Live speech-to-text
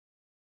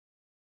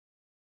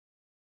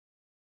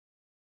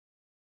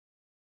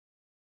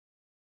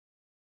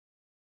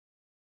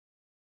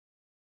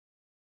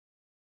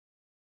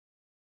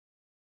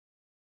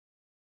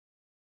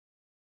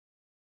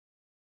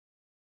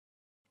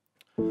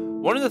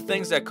One of the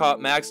things that caught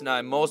Max and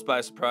I most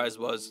by surprise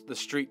was the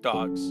street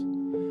dogs.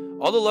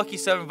 All the Lucky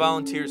 7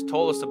 volunteers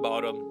told us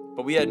about them,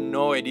 but we had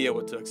no idea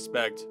what to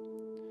expect.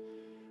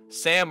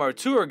 Sam, our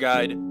tour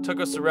guide,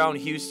 took us around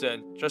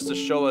Houston just to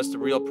show us the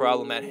real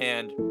problem at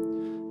hand.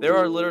 There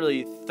are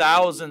literally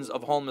thousands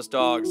of homeless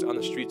dogs on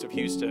the streets of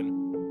Houston.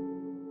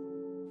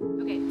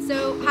 Okay,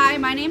 so hi,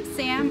 my name's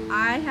Sam.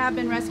 I have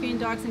been rescuing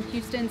dogs in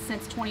Houston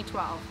since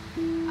 2012.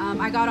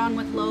 I got on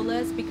with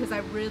Lola's because I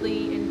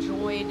really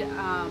enjoyed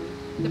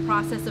the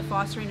process of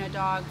fostering a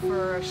dog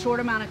for a short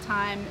amount of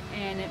time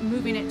and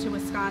moving it to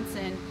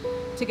Wisconsin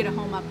to get a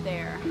home up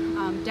there.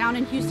 Down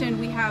in Houston,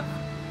 we have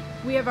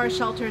our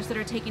shelters that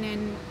are taking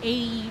in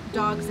 80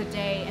 dogs a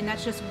day, and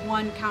that's just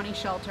one county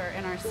shelter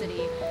in our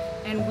city.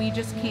 And we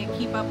just can't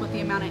keep up with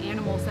the amount of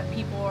animals that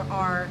people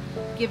are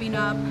giving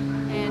up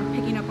and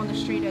picking up on the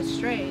street as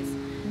strays.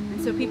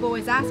 And so people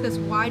always ask us,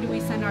 why do we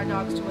send our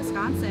dogs to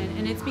Wisconsin?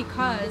 And it's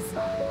because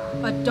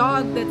a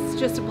dog that's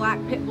just a black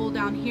pit bull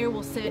down here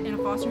will sit in a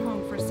foster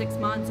home for 6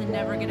 months and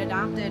never get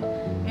adopted.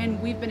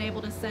 And we've been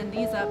able to send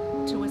these up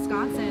to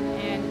Wisconsin,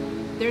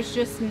 and there's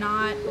just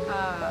not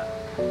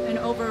an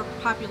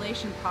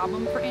overpopulation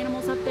problem for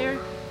animals up there.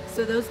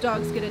 So those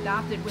dogs get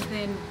adopted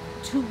within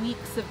 2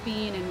 weeks of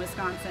being in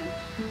Wisconsin.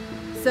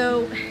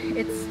 So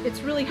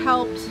it's really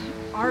helped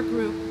our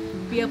group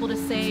be able to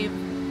save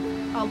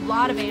a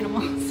lot of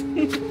animals,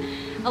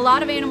 a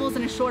lot of animals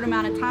in a short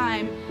amount of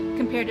time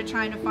compared to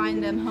trying to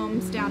find them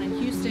homes down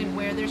in Houston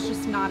where there's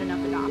just not enough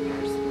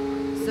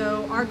adopters.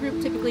 So our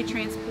group typically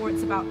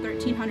transports about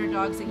 1,300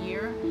 dogs a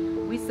year.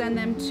 We send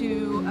them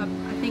to,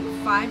 I think,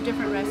 5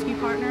 different rescue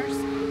partners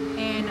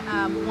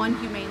and 1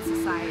 humane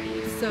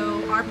society.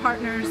 So our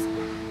partners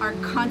are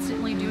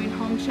constantly doing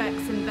home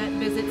checks and vet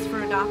visits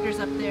for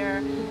adopters up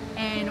there,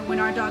 and when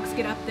our dogs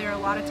get up there, a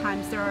lot of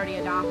times they're already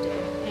adopted.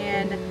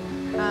 And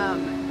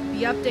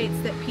the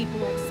updates that people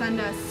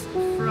send us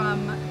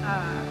from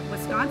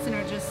Wisconsin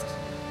are just,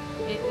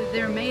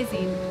 they're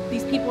amazing.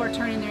 These people are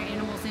turning their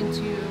animals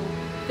into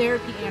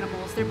therapy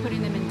animals. They're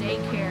putting them in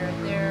daycare.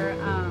 They're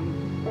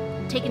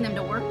taking them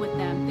to work with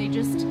them. They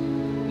just,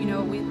 you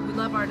know, we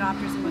love our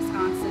adopters in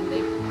Wisconsin.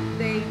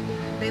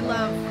 They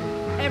love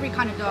every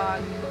kind of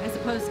dog, as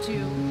opposed to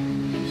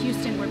in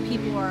Houston where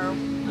people are,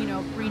 you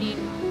know, breeding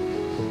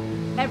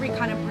every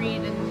kind of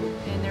breed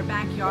in their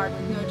backyard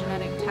with no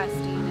genetic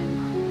testing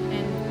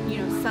and you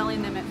know,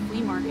 selling them at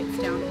flea markets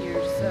down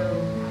here. So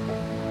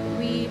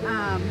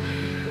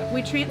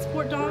we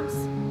transport dogs.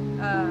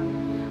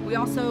 We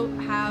also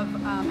have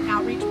an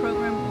outreach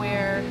program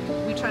where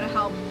we try to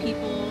help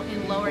people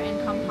in lower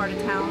income part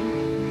of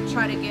town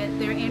try to get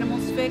their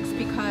animals fixed,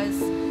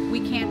 because we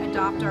can't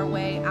adopt our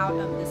way out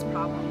of this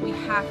problem. We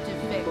have to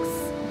fix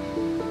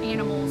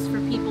animals for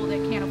people that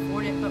can't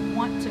afford it but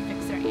want to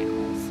fix their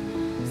animals.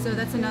 So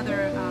that's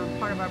another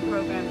part of our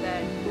program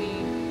that we,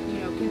 you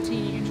know,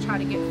 continue to try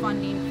to get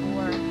funding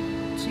for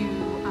to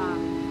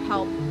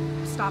help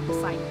stop the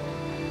cycle.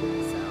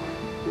 So.